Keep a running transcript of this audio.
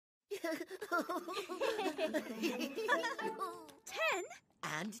10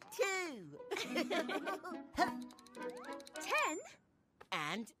 and 2. 10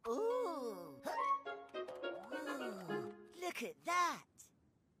 And ooh. Ooh. Look at that.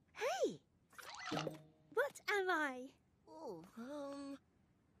 Hey, what am I? Oh,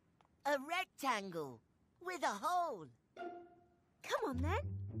 a rectangle with a hole. Come on then.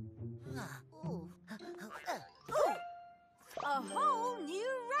 Ooh. A whole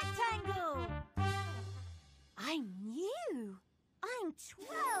new rectangle. I'm new. I'm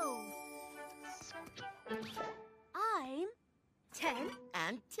 12. I'm 10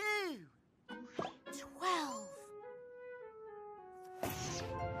 And 2. 12.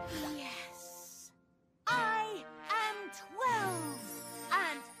 Yes. I am 12.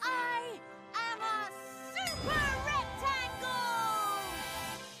 And I am a super rectangle.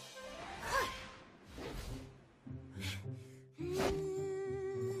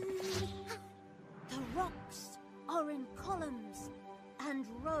 The rocks are in columns and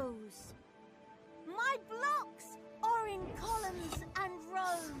rows. My blocks are in columns and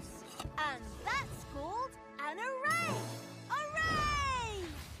rows. And that's called an array. Array!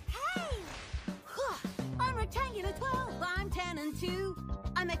 Hey! I'm rectangular 12. I'm 10 and 2.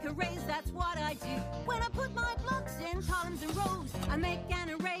 I make arrays, that's what I do. When I put my blocks in columns and rows, I make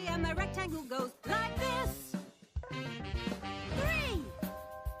an array and my rectangle goes like this. 3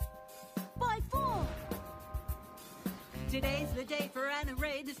 by 4. Today's the day for an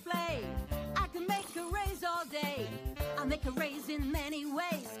array display. I can make arrays all day. I'll make arrays in many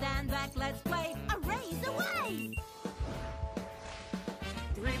ways. Stand back, let's play. Arrays away!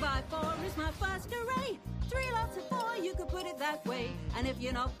 3 by 4 is my first array. 3 lots of 4, you could put it that way. And if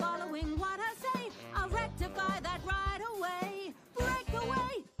you're not following what I say, I'll rectify that right away. Break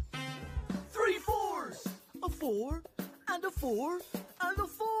away! 3 fours! A 4, and a 4, and a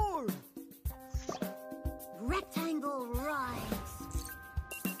 4. Rectangle rise.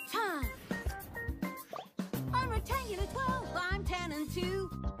 Turn. I'm rectangular 12. I'm 10 and 2.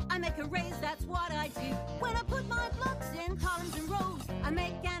 I make arrays, that's what I do. When I put my blocks in columns and rows, I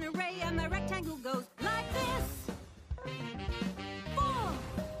make an array and my rectangle goes like this. 4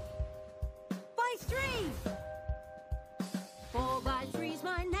 by 3. 4 by 3's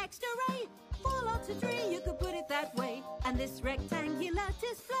my next array. 4 lots of 3, you could put it that way. And this rectangular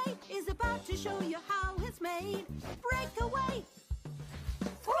display is about to show you how it's made. Break away!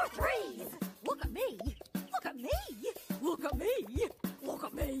 4 threes! Look at me! Look at me! Look at me! Look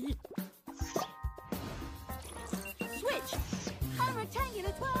at me! Switch! I'm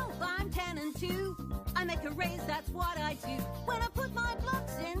rectangular 12. I'm 10 and 2. I make arrays, that's what I do. When I put my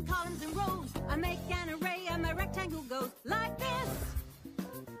blocks in columns and rows, I make an array and my rectangle goes like this.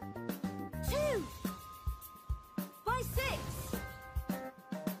 2 by 6.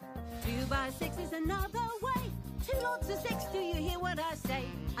 2 by 6 is another way. 2 lots of 6, do you hear what I say?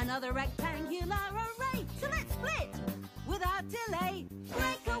 Another rectangular array. So let's split without delay.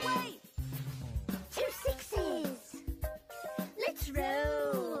 Break away. 2 6s. Let's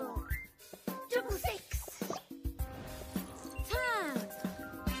roll. Double 6. Turn.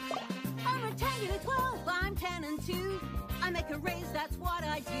 I'm rectangular 12. I'm 10 and 2. I make arrays, that's what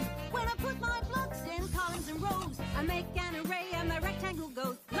I do. When I put my blocks in columns and rows, I make an array and my rectangle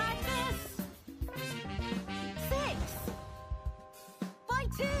goes like this. 6 by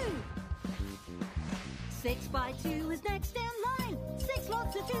 2. 6 by 2 is next in line. 6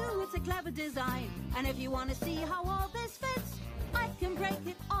 lots of 2, it's a clever design. And if you want to see how all this fits, I can break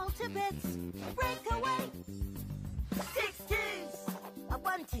it all to bits. Break away. 6 twos.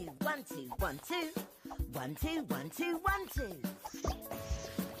 1 2 1 2 1 2. 1 2 1 2 1 2.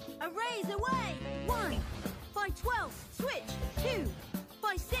 Arrays away. 1 by 12, switch. 2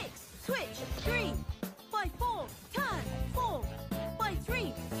 by 6, switch. 3 by 4, turn. 4 by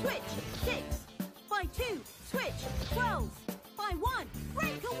 3, switch. 6 by 2, switch. 12 by 1,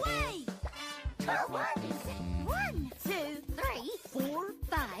 break away. 12 ones. 1 2 3 4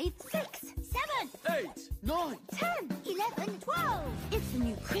 5 6 7 8, 9. 10 11 12. It's the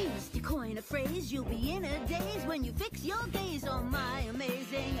new craze to coin a phrase. You'll be in a daze when you fix your gaze on my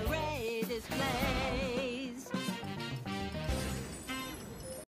amazing array display.